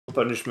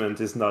punishment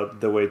is not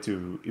the way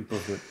to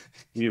improve it.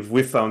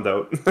 We found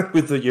out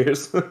with the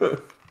years. Fair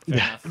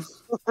enough.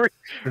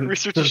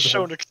 Research has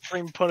shown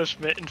extreme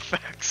punishment in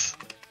facts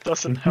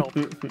doesn't help.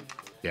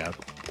 Yeah.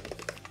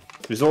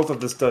 Result of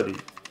the study: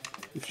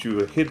 if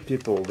you hit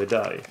people, they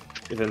die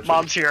eventually.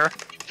 Mom's here.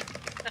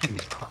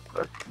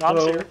 Mom's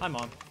Hello. here. Hi,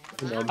 Mom.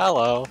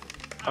 Hello.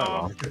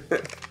 Oh.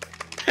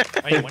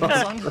 Are you winning,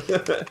 son?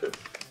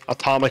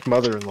 Atomic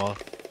mother-in-law.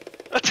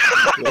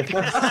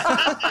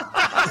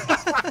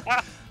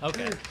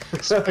 Okay.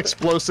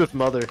 Explosive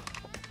mother.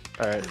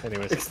 Alright,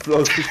 anyways.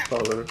 Explosive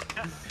mother.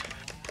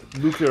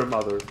 Nuclear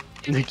mother.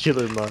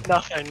 Nuclear mother.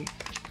 Nothing.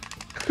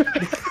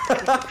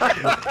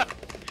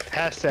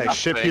 Hashtag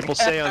shit people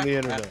say on the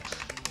internet.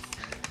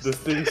 The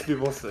things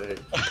people say.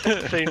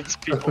 Things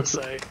people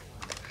say.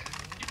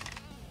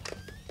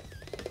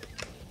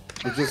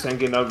 We're just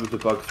hanging out with the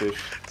bugfish.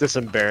 It's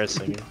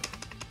embarrassing.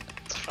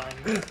 It's fine.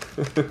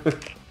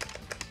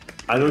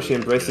 I know she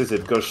embraces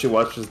it because she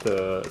watches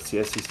the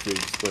CSC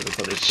streams when it's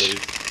on its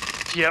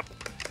days. Yep.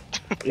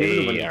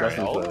 Even when it alright.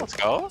 doesn't play. Let's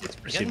go. Let's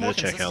Getting proceed to more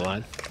the checkout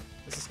line.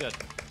 This is good.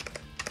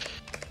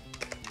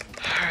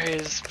 Alright,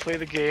 just play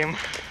the game.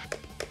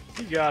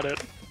 You got it.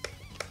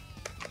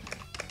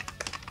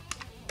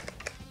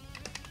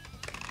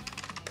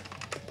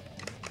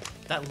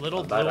 That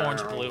little blue,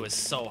 orange, blue is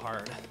so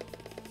hard.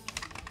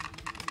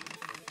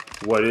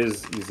 What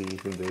is easy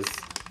in this?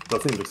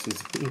 Nothing looks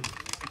easy.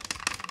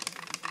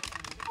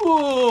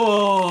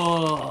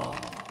 Ooh.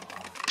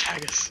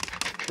 Haggis.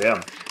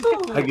 Damn.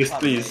 Haggis,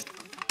 please.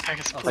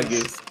 Haggis, please.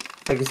 Haggis.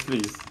 Haggis,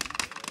 please.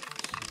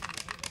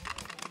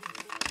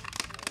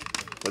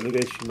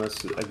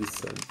 Onegaishimasu,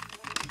 Haggis-san.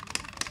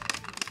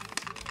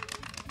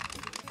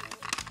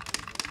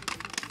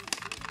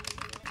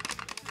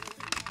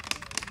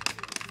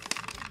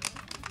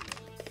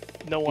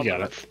 No one You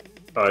got left.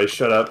 Alright,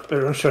 shut up.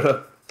 Everyone shut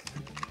up.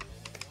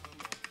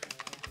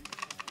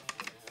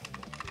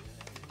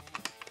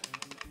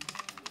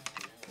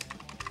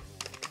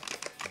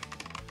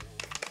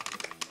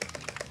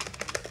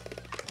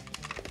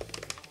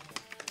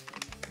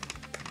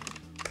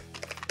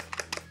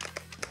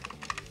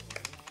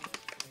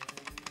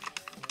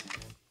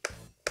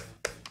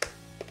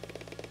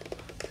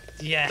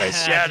 Yeah.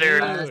 Nice. Yeah,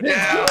 dude.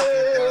 Yeah.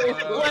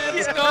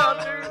 Let's go.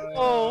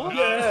 Oh.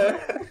 Yeah.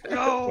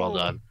 Go. Well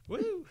done.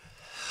 Woo.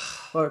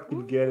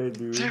 Fucking get it,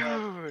 dude.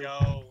 Dude.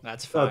 Go.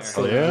 That's fire. That's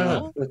so,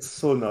 yeah. That's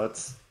so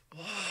nuts.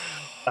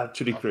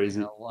 Actually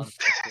crazy.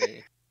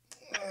 150.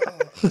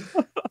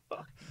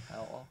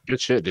 Hell.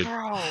 Good shit, dude.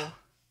 Bro.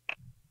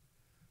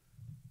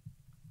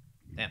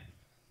 Damn.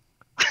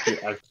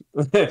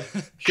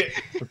 Shit.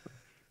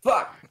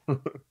 Fuck. I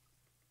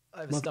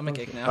have a stomach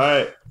ache now.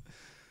 Alright.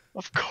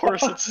 Of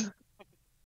course it's